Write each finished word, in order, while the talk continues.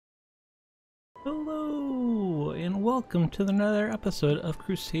Hello, and welcome to another episode of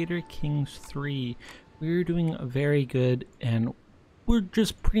Crusader Kings 3. We're doing very good, and we're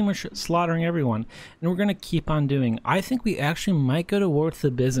just pretty much slaughtering everyone, and we're going to keep on doing. I think we actually might go to war with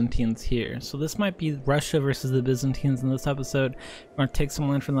the Byzantines here, so this might be Russia versus the Byzantines in this episode. We're going to take some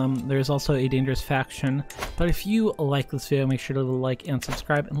land from them. There's also a dangerous faction, but if you like this video, make sure to like and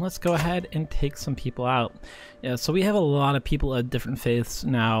subscribe, and let's go ahead and take some people out. Yeah, so we have a lot of people at different faiths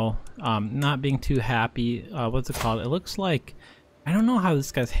now, not being too happy. What's it called? It looks like, I don't know how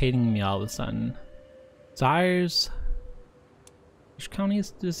this guy's hating me all of a sudden. Desires... Which counties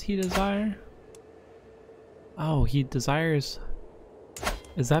does he desire? Oh, he desires...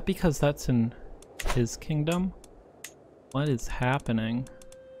 Is that because that's in his kingdom? What is happening?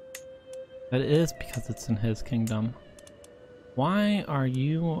 That is because it's in his kingdom. Why are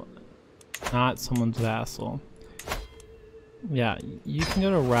you not someone's vassal? Yeah, you can go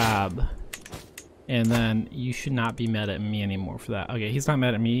to Rab, and then you should not be mad at me anymore for that. Okay, he's not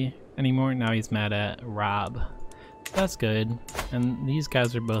mad at me anymore, now he's mad at Rab. That's good. And these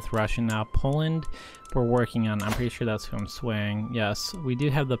guys are both Russian now. Poland, we're working on. I'm pretty sure that's who I'm swaying. Yes, we do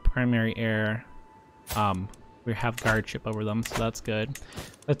have the primary heir. We have guardship over them, so that's good.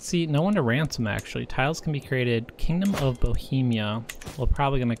 Let's see, no one to ransom actually. Tiles can be created. Kingdom of Bohemia. We're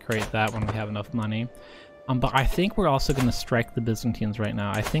probably going to create that when we have enough money. But I think we're also going to strike the Byzantines right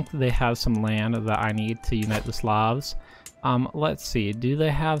now. I think they have some land that I need to unite the Slavs. Let's see, do they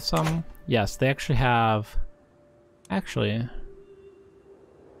have some? Yes, they actually have... Actually,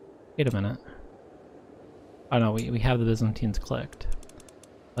 wait a minute. Oh no, we have the Byzantines clicked.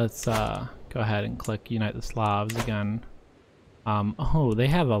 Let's go ahead and click Unite the Slavs again. Oh, they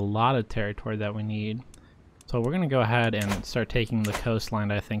have a lot of territory that we need. So we're gonna go ahead and start taking the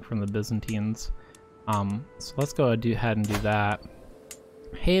coastline, I think, from the Byzantines. So let's go ahead and do that.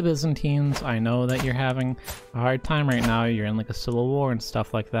 Hey Byzantines, I know that you're having a hard time right now. You're in like a civil war and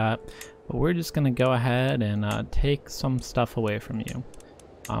stuff like that. But we're just going to go ahead and take some stuff away from you.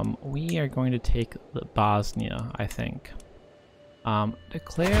 We are going to take Bosnia, I think.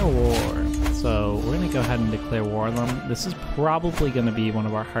 Declare war. So we're going to go ahead and declare war on them. This is probably going to be one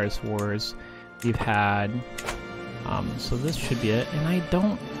of our hardest wars we've had. So this should be it. And I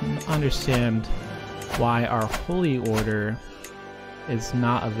don't understand why our holy order is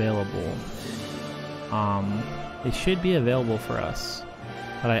not available. They should be available for us.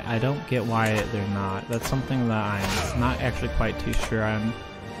 But I don't get why they're not. That's something that I'm not actually quite too sure on,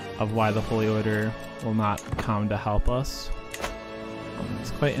 of why the Holy Order will not come to help us.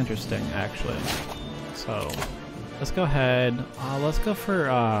 It's quite interesting, actually. So, let's go ahead. Let's go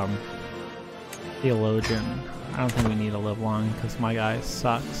for Theologian. I don't think we need to live long because my guy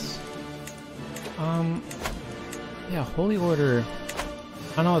sucks. Yeah, Holy Order.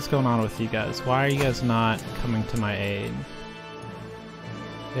 I don't know what's going on with you guys. Why are you guys not coming to my aid?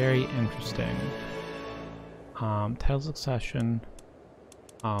 Very interesting. Title succession.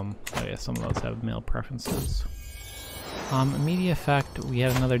 Oh yeah, some of those have male preferences. Immediate effect, we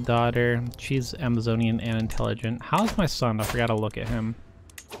have another daughter. She's Amazonian and intelligent. How's my son? I forgot to look at him.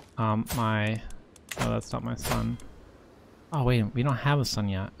 No, that's not my son. Oh wait, we don't have a son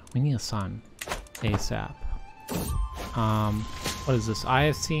yet. We need a son. ASAP. What is this? I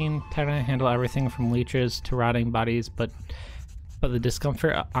have seen Terra handle everything from leeches to rotting bodies, but the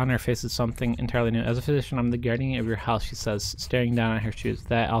discomfort on her face is something entirely new. As a physician, I'm the guardian of your health, she says, staring down at her shoes.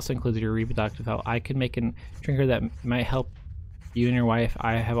 That also includes your reproductive health. I could make a drinker that might help you and your wife.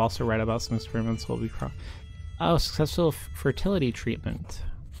 I have also read about some experiments will be successful fertility treatment.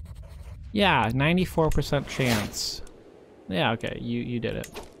 Yeah, 94% chance. Yeah, okay, you did it.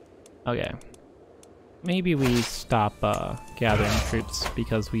 Okay. Maybe we stop gathering troops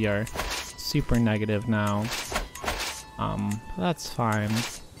because we are super negative now. That's fine.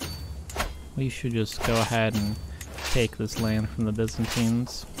 We should just go ahead and take this land from the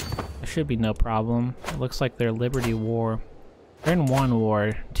Byzantines. There should be no problem. It looks like their Liberty War. They're in one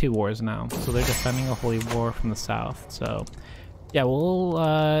war, two wars now. So they're defending a holy war from the south. So yeah,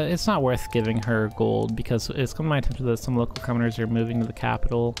 well, it's not worth giving her gold because it's come to my attention that some local commoners are moving to the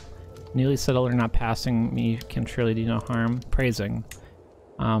capital. Newly settled or not passing me can surely do no harm. Praising.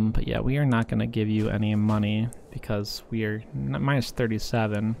 But yeah, we are not going to give you any money because we are minus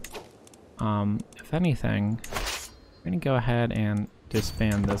 37. If anything, we're going to go ahead and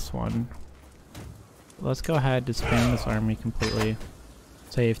disband this one. Let's go ahead, disband this army completely.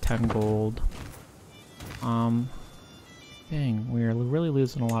 Save 10 gold. Dang, we're really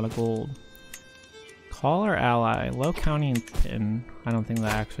losing a lot of gold. Call our ally. Low county and pin. I don't think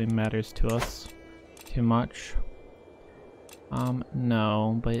that actually matters to us too much.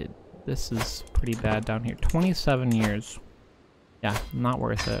 No, but this is pretty bad down here. 27 years. Yeah, not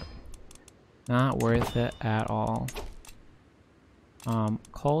worth it. Not worth it at all.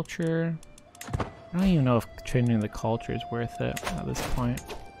 Culture. I don't even know if changing the culture is worth it at this point.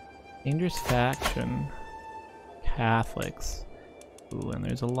 Dangerous faction. Catholics. Ooh, and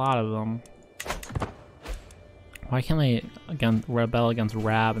there's a lot of them. Why can't they rebel against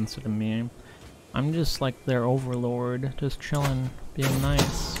Rab instead of me? I'm just like their overlord, just chilling, being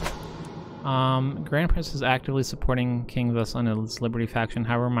nice. Grand Prince is actively supporting King Thus on his Liberty faction.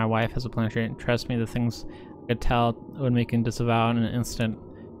 However, my wife has a plan to trust me. The things I could tell would make him disavow in an instant.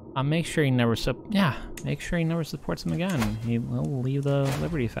 Make sure he never make sure he never supports him again. He'll leave the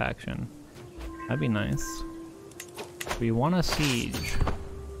Liberty faction. That'd be nice. We want a siege.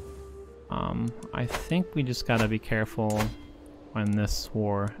 I think we just gotta be careful when this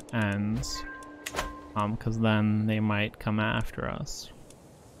war ends. Because then they might come after us.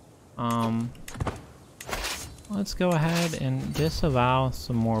 Let's go ahead and disavow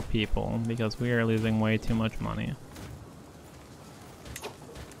some more people because we are losing way too much money.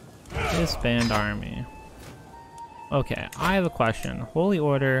 Disband army. Okay, I have a question. Holy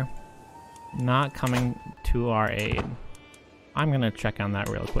Order not coming to our aid. I'm gonna check on that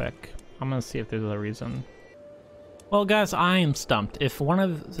real quick. I'm gonna see if there's a reason. Well, guys, I am stumped. If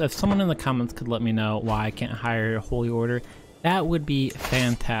someone in the comments could let me know why I can't hire Holy Order, that would be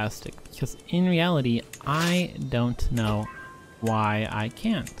fantastic. Because in reality, I don't know why I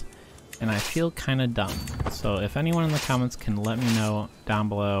can't, and I feel kind of dumb. So if anyone in the comments can let me know down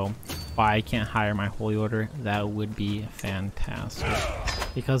below why I can't hire my Holy Order, that would be fantastic.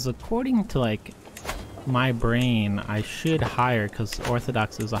 Because according to like my brain, I should hire because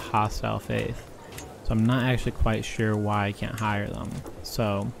Orthodox is a hostile faith. So I'm not actually quite sure why I can't hire them.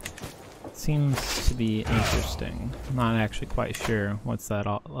 So it seems to be interesting. I'm not actually quite sure what's that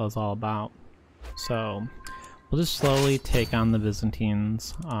was all about. So we'll just slowly take on the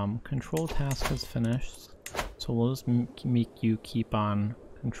Byzantines. Control task is finished. So we'll just make you keep on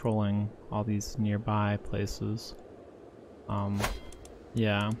controlling all these nearby places.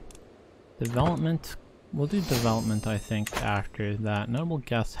 Yeah. Development. We'll do development, I think, after that. Notable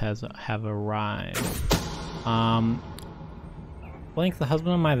guests have arrived. Blank, the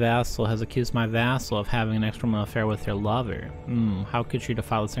husband of my vassal, has accused my vassal of having an extramarital affair with her lover. How could she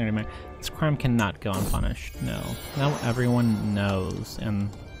defile the sanctity of marriage? This crime cannot go unpunished. No. Now everyone knows, and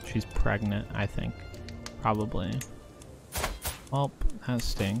she's pregnant, I think. Probably. Well, that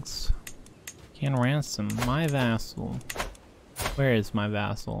stinks. Can ransom my vassal. Where is my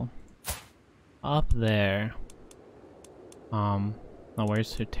vassal? Up there. Oh,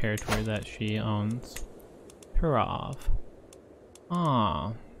 where's her territory that she owns? Turov.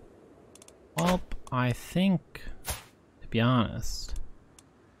 Ah. Well, I think, to be honest,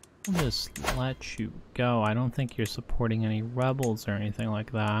 I'll just let you go. I don't think you're supporting any rebels or anything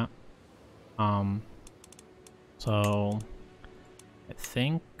like that. So I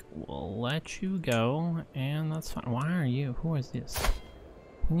think we'll let you go, and that's fine. Why are you? Who is this?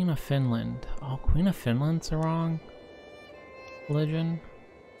 Queen of Finland. Oh, Queen of Finland's the wrong religion.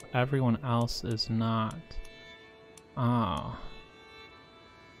 Everyone else is not. Ah.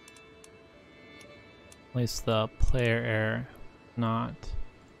 At least the player error, not.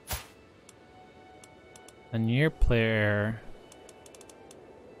 The near player error.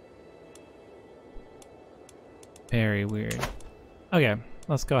 Very weird. Okay,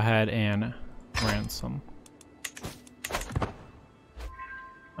 let's go ahead and ransom.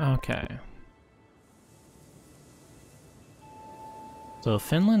 Okay. So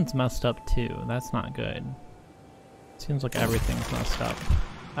Finland's messed up too. That's not good. Seems like everything's messed up.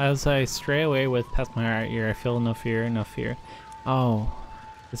 As I stray away with past my heart ear, I feel no fear, no fear. Oh,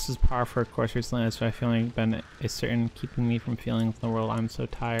 this is par for a course recently, as I feel like been a certain keeping me from feelings in the world. I'm so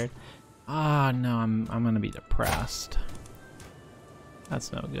tired. Ah, no, I'm gonna be depressed.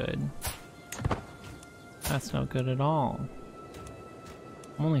 That's no good. That's no good at all.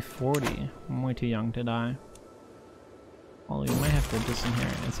 I'm only 40. I'm way too young to die. Well, you might have to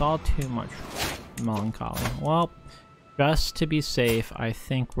disinherit. It's all too much melancholy. Well, just to be safe, I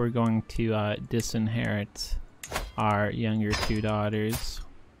think we're going to disinherit our younger two daughters.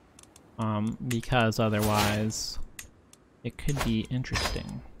 Because otherwise, it could be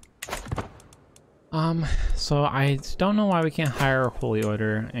interesting. So I don't know why we can't hire a Holy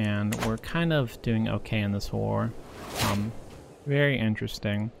Order, and we're kind of doing okay in this war. Very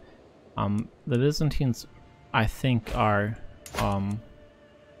interesting. The Byzantines, I think, are,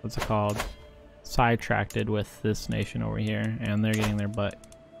 what's it called? Sidetracked with this nation over here, and they're getting their butt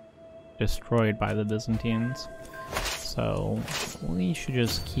destroyed by the Byzantines. so we should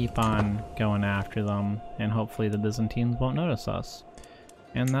just keep on going after them, and hopefully the Byzantines won't notice us.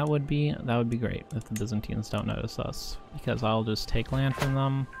 And that would be great if the Byzantines don't notice us, because I'll just take land from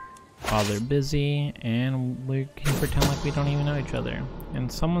them while they're busy, and we can pretend like we don't even know each other.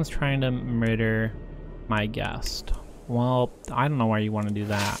 And someone's trying to murder my guest. Well, I don't know why you want to do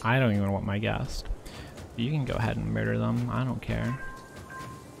that. I don't even want my guest. You can go ahead and murder them. I don't care.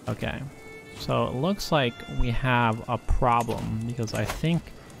 Okay. So it looks like we have a problem, because I think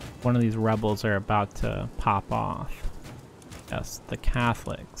one of these rebels are about to pop off. Yes, the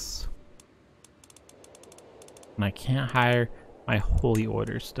Catholics. And I can't hire my holy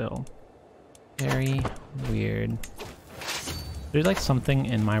order still. Very weird. There's like something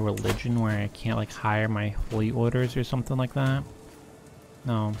in my religion where I can't like hire my holy orders or something like that.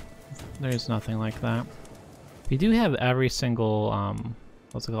 No, there's nothing like that. We do have every single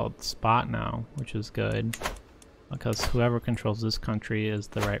what's it called, spot now, which is good, because whoever controls this country is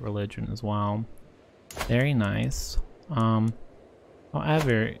the right religion as well. Very nice.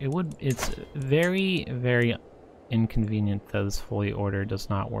 However, it's very, very inconvenient that this holy order does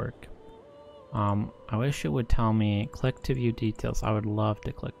not work. I wish it would tell me click to view details. I would love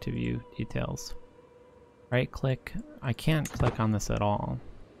to click to view details. Right click. I can't click on this at all.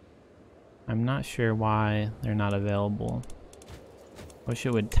 I'm not sure why they're not available. Wish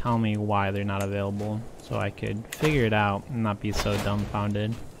it would tell me why they're not available so I could figure it out and not be so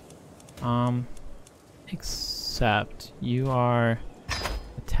dumbfounded. Except you are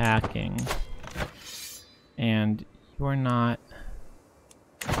attacking and you are not.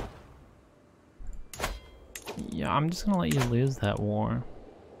 Yeah, I'm just gonna let you lose that war.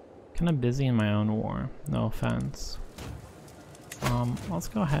 Kind of busy in my own war, no offense. Let's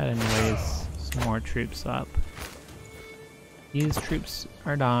go ahead and raise some more troops up. These troops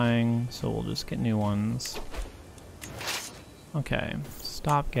are dying, so we'll just get new ones. Okay,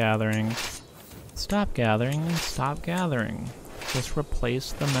 stop gathering. Stop gathering and stop gathering. Just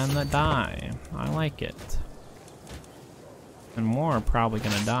replace the men that die. I like it. And more are probably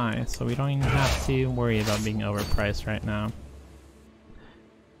gonna die, so we don't even have to worry about being overpriced right now.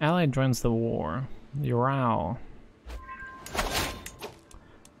 Ally joins the war. Ural.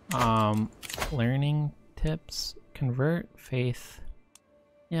 Learning tips. Convert faith.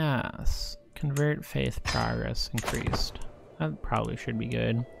 Yes. Convert faith progress increased. That probably should be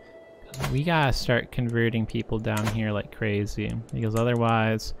good. We gotta start converting people down here like crazy, because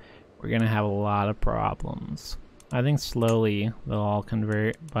otherwise we're gonna have a lot of problems. I think slowly they'll all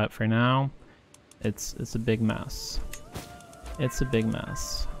convert, but for now it's a big mess. It's a big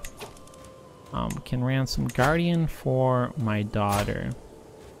mess. Can ransom guardian for my daughter.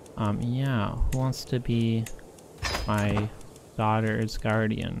 Yeah, who wants to be my daughter's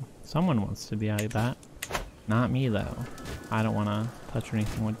guardian? Someone wants to be, I bet. Not me though. I don't want to touch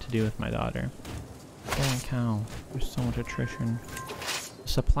anything what to do with my daughter. Holy cow, there's so much attrition. The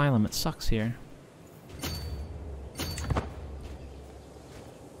supply limit sucks here.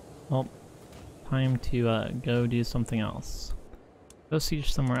 Well, time to go do something else. Go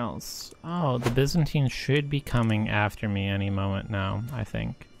siege somewhere else. Oh, the Byzantines should be coming after me any moment now, I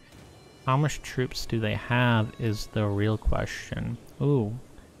think. How much troops do they have is the real question. Ooh.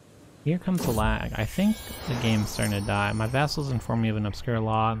 Here comes the lag. I think the game's starting to die. My vassals inform me of an obscure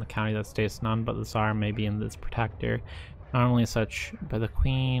law in the county that states none but the Tsar may be in this protector. Not only such, but the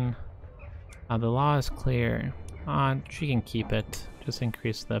Queen. The law is clear. She can keep it. Just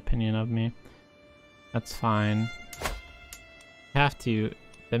increase the opinion of me. That's fine. Have to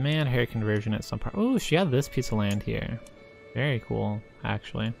demand her conversion at some part. Oh, she had this piece of land here. Very cool,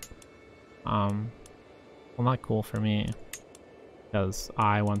 actually. Well, not cool for me, because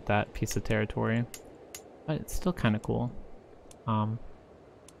I want that piece of territory, but it's still kind of cool.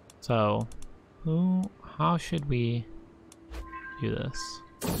 So how should we do this?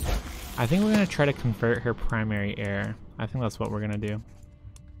 I think we're gonna try to convert her primary heir. I think that's what we're gonna do.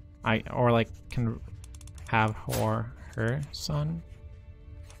 Or like have her son.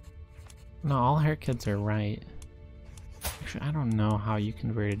 No, all her kids are right. Actually, I don't know how you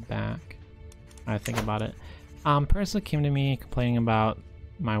converted back. I think about it. Person came to me complaining about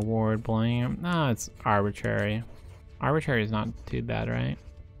my ward bullying him. No, it's arbitrary. Arbitrary is not too bad, right?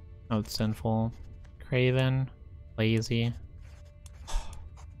 No, it's sinful. Craven. Lazy.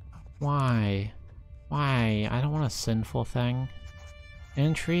 Why? Why? I don't want a sinful thing.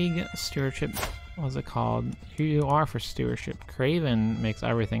 Intrigue, stewardship, what's it called? Here you are for stewardship. Craven makes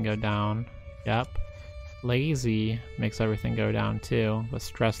everything go down. Yep. Lazy makes everything go down too, but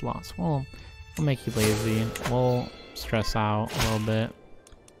stress loss. Well, we'll make you lazy. We'll stress out a little bit.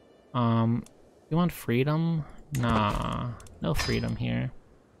 You want freedom? Nah, no freedom here.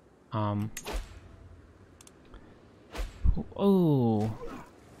 Oh,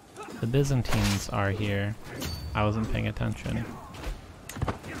 the Byzantines are here. I wasn't paying attention.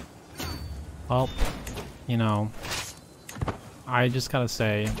 Well, you know, I just gotta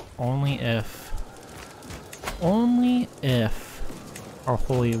say, only if our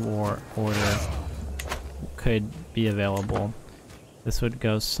Holy War Order could be available, this would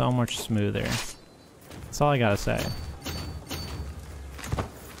go so much smoother. That's all I gotta say.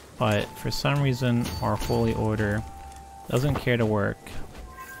 But for some reason, our Holy Order doesn't care to work.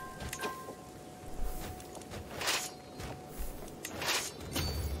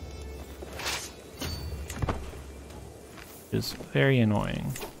 Is very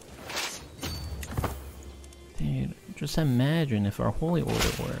annoying. Dude, just imagine if our Holy Order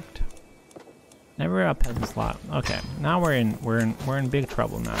worked. Never a peasant's lot. Okay, now we're in big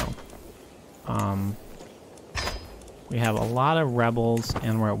trouble now. We have a lot of rebels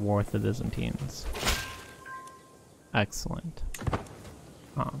and we're at war with the Byzantines. Excellent.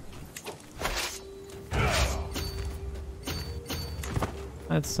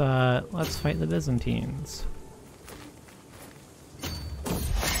 Let's fight the Byzantines.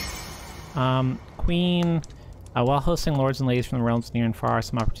 Queen, while hosting lords and ladies from the realms near and far,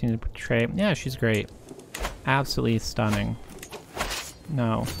 some opportunity to portray. Yeah, she's great. Absolutely stunning.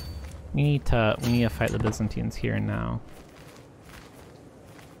 No. We need to fight the Byzantines here and now.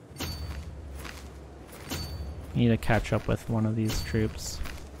 We need to catch up with one of these troops.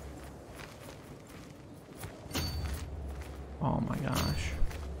 Oh my gosh.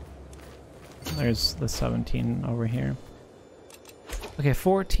 There's the 17 over here. Okay,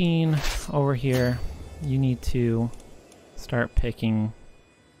 14 over here. You need to start picking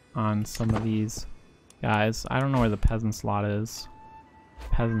on some of these guys. I don't know where the peasant's lot is.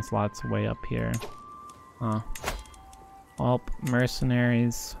 Peasant's lot's way up here. Well,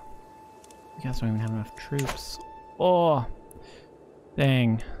 mercenaries. You guys don't even have enough troops. Oh,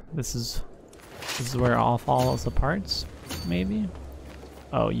 dang! This is where it all falls apart. Maybe.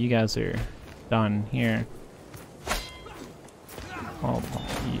 Oh, you guys are done here. Well,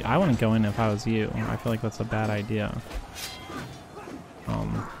 I wouldn't go in if I was you. I feel like that's a bad idea.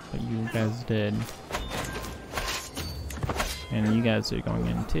 But you guys did. And you guys are going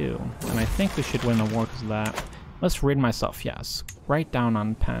in too. And I think we should win the war because of that. Let's rid myself, yes. Write down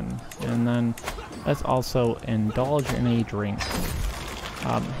on pen. And then let's also indulge in a drink.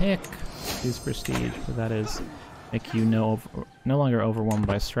 Hick, use prestige, but that is make you no longer overwhelmed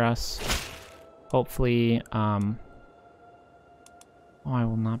by stress. Hopefully, oh, I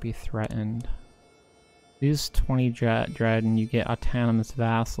will not be threatened. Use 20 dread and you get autonomous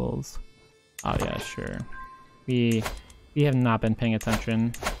vassals. Oh yeah, sure. We have not been paying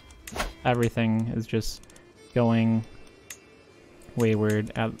attention. Everything is just going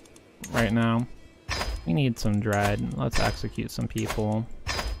wayward right now. We need some dread. Let's execute some people.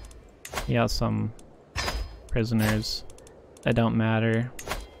 We got some prisoners that don't matter.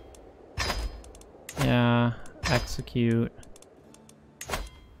 Yeah, execute.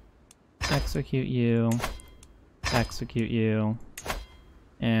 Execute you. Execute you.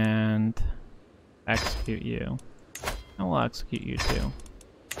 And execute you. And we'll execute you too.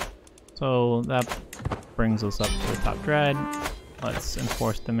 So that brings us up to the top dread. Let's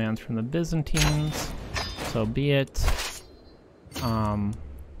enforce demands from the Byzantines. So be it.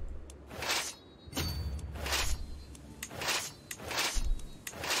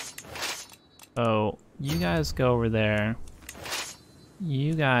 So you guys go over there.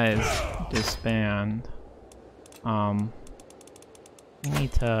 You guys disband. We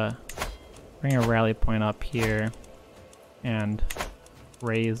need to bring a rally point up here and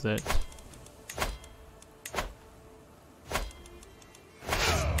raise it.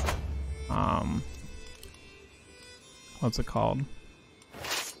 What's it called?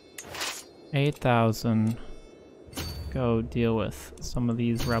 8,000. Go deal with some of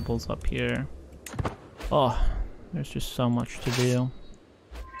these rebels up here. Oh, there's just so much to do.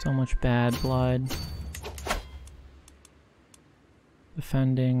 So much bad blood.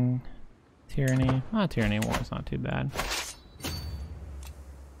 Defending tyranny. Tyranny war is not too bad.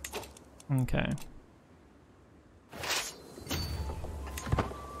 Okay.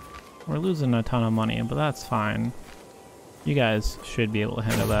 We're losing a ton of money, but that's fine. You guys should be able to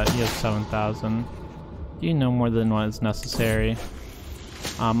handle that. You have 7,000. You know more than what is necessary.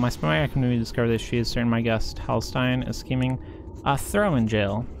 My spy community discovered that she is certain my guest, Halstein, is scheming. Throw in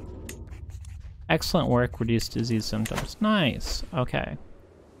jail. Excellent work, reduced disease symptoms. Nice. Okay.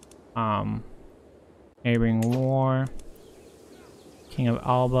 Neighboring war. King of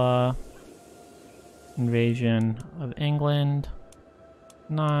Alba. Invasion of England.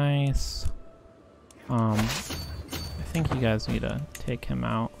 Nice. I think you guys need to take him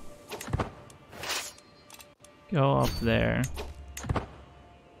out. Go up there.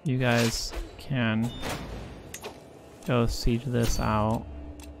 You guys can go siege this out.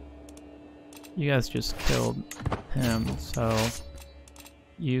 You guys just killed him, so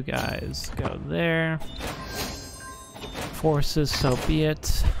you guys go there. Forces, so be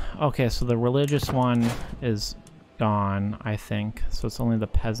it. Okay, so the religious one is gone, I think. So it's only the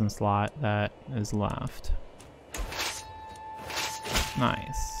peasants lot that is left.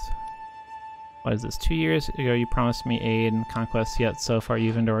 Nice. What is this? 2 years ago you promised me aid and conquest, yet so far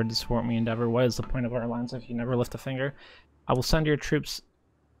you've endured to support me endeavor. What is the point of our alliance if you never lift a finger? I will send your troops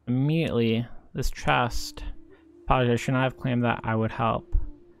immediately. This chest. Apologize, I should not have claimed that I would help.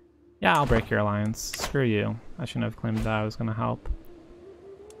 Yeah, I'll break your alliance. Screw you. I shouldn't have claimed that I was gonna help.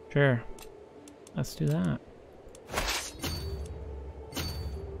 Sure. Let's do that.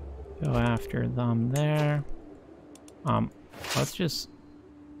 Go after them there. Let's just...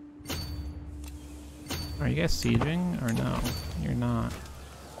 Are you guys sieging or no? You're not.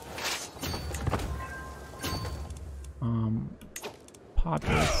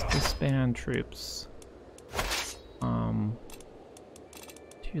 Populace, disband troops.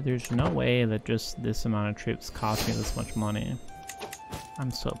 Dude, there's no way that just this amount of troops cost me this much money.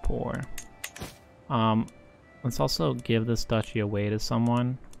 I'm so poor. Let's also give this duchy away to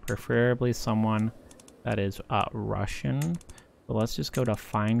someone, preferably someone that is Russian. But let's just go to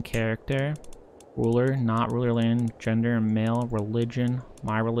find character, ruler, not ruler land, gender, male, religion,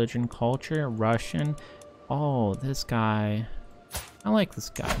 my religion, culture, Russian. Oh, this guy. I like this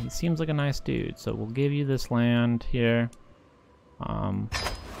guy. He seems like a nice dude. So we'll give you this land here. And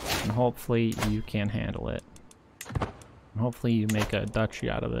hopefully you can handle it. And hopefully you make a duchy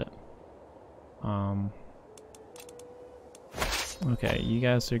out of it. Okay, you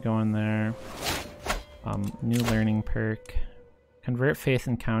guys are going there. New learning perk. Convert faith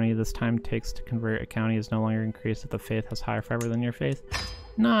in county. This time takes to convert a county is no longer increased if the faith has higher forever than your faith.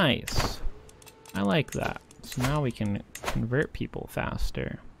 Nice! I like that. So now we can convert people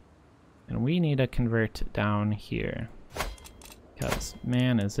faster. And we need to convert down here. Because,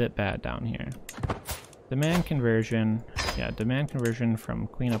 man, is it bad down here. Demand conversion. Yeah, demand conversion from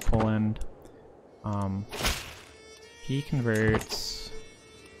Queen of Poland. He converts...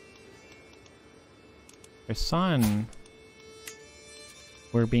 Her son...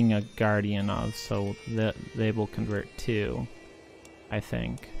 We're being a guardian of, so that they will convert too, I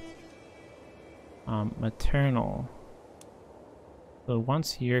think. Maternal. So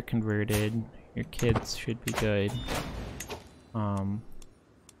once you're converted, your kids should be good. Kind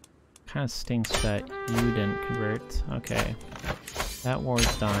of stinks that you didn't convert. Okay. That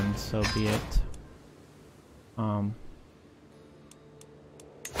war's done, so be it.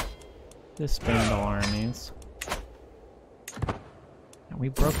 Disband all armies. We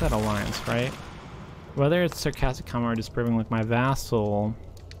broke that alliance, right? Whether it's sarcastic comment or disproving, like my vassal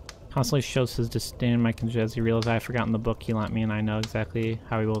constantly shows his disdain in my condition as he realizes I've forgotten the book he lent me and I know exactly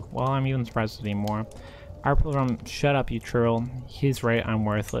how he will. Well, I'm even surprised anymore. Our program, shut up, you churl. He's right, I'm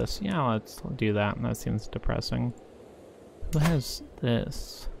worthless. Yeah, let's do that. That seems depressing. Who has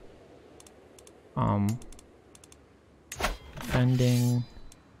this? Defending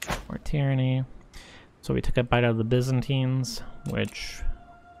or tyranny. So we took a bite out of the Byzantines, which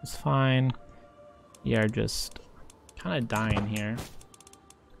is fine. We are just kind of dying here.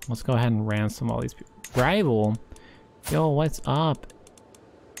 Let's go ahead and ransom all these people. Rival? Yo, what's up,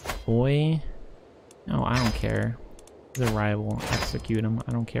 boy? No, I don't care. He's a rival. Execute him.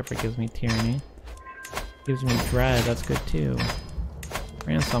 I don't care if it gives me tyranny. Gives me dread. That's good too.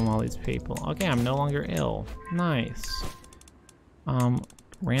 Ransom all these people. Okay, I'm no longer ill. Nice.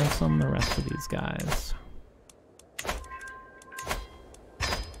 Ransom the rest of these guys.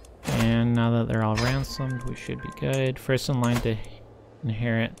 And now that they're all ransomed, we should be good. First in line to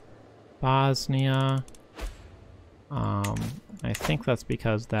inherit Bosnia. I think that's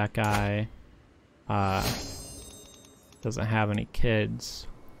because that guy doesn't have any kids.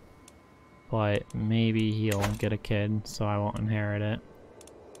 But maybe he'll get a kid, so I won't inherit it.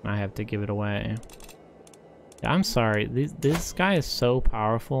 I have to give it away. Yeah, I'm sorry. This guy is so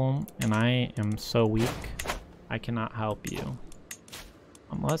powerful, and I am so weak. I cannot help you.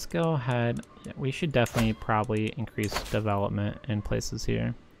 Let's go ahead. Yeah, we should definitely probably increase development in places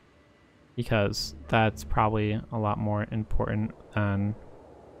here, because that's probably a lot more important than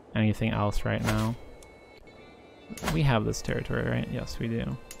anything else right now. We have this territory, right? Yes, we do.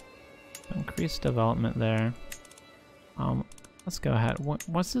 Increase development there. Let's go ahead.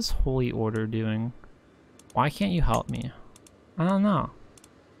 What's this Holy Order doing? Why can't you help me? I don't know.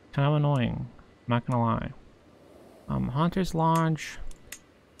 Kind of annoying. I'm not gonna lie. Hunter's Lodge.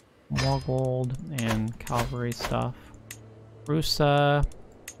 More gold and cavalry stuff. Rusa,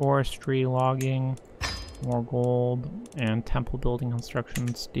 forestry, logging, more gold, and temple building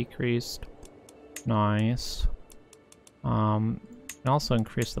constructions decreased. Nice. And also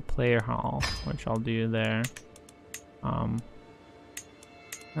increase the player hall, which I'll do there.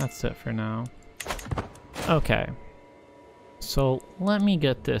 That's it for now. Okay. So let me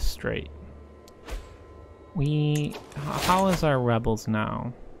get this straight. How is our rebels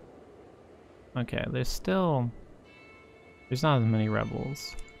now? Okay, there's not as many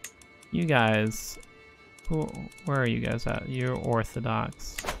rebels. You guys, where are you guys at? You're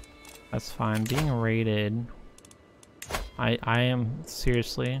Orthodox. That's fine. Being raided, I am,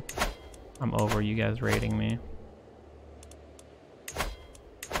 seriously, I'm over you guys raiding me.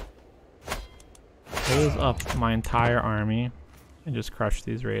 Close up my entire army and just crush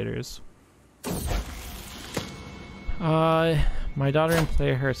these raiders. My daughter and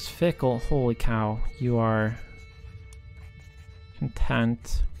player her is fickle. Holy cow, you are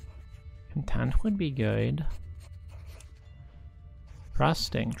content. Content would be good.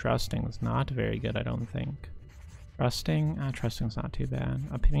 Trusting is not very good, I don't think. Trusting's not too bad.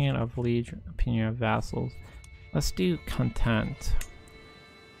 Opinion of liege, opinion of vassals. Let's do content.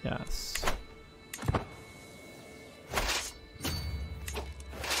 Yes.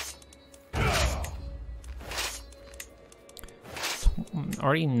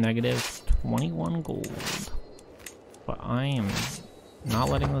 Already negative 21 gold. But I am not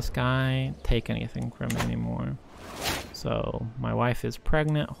letting this guy take anything from me anymore. So my wife is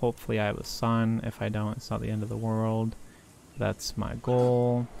pregnant. Hopefully I have a son. If I don't, it's not the end of the world. That's my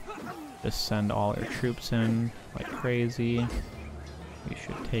goal. Just send all our troops in like crazy. We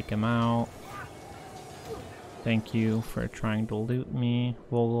should take him out. Thank you for trying to loot me,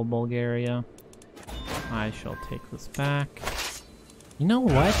 Volga, Bulgaria. I shall take this back. You know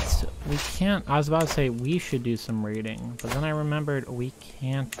what? We can't. I was about to say we should do some raiding, but then I remembered we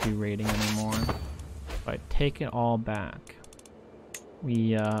can't do raiding anymore. So I take it all back.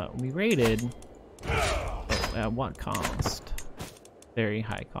 We raided, but at what cost? Very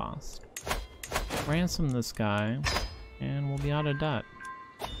high cost. Ransom this guy, and we'll be out of debt.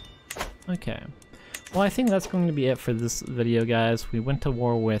 Okay. Well, I think that's going to be it for this video, guys. We went to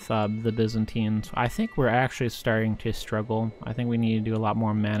war with the Byzantines. I think we're actually starting to struggle. I think we need to do a lot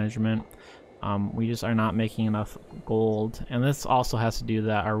more management. We just are not making enough gold. And this also has to do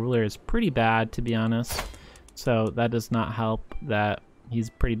that our ruler is pretty bad, to be honest. So that does not help that he's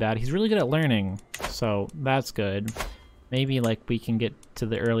pretty bad. He's really good at learning, so that's good. Maybe like we can get to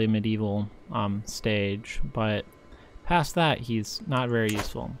the early medieval stage, but past that, he's not very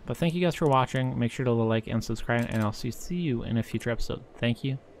useful. But thank you guys for watching. Make sure to like and subscribe, and I'll see you in a future episode. Thank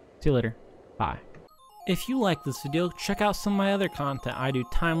you. See you later. Bye. If you like this video, check out some of my other content. I do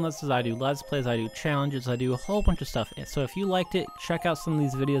time lapses, I do let's plays, I do challenges, I do a whole bunch of stuff. So if you liked it, check out some of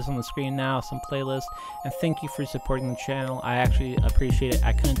these videos on the screen now, some playlists, and thank you for supporting the channel. I actually appreciate it.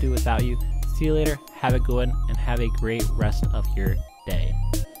 I couldn't do it without you. See you later. Have a good one, and have a great rest of your day.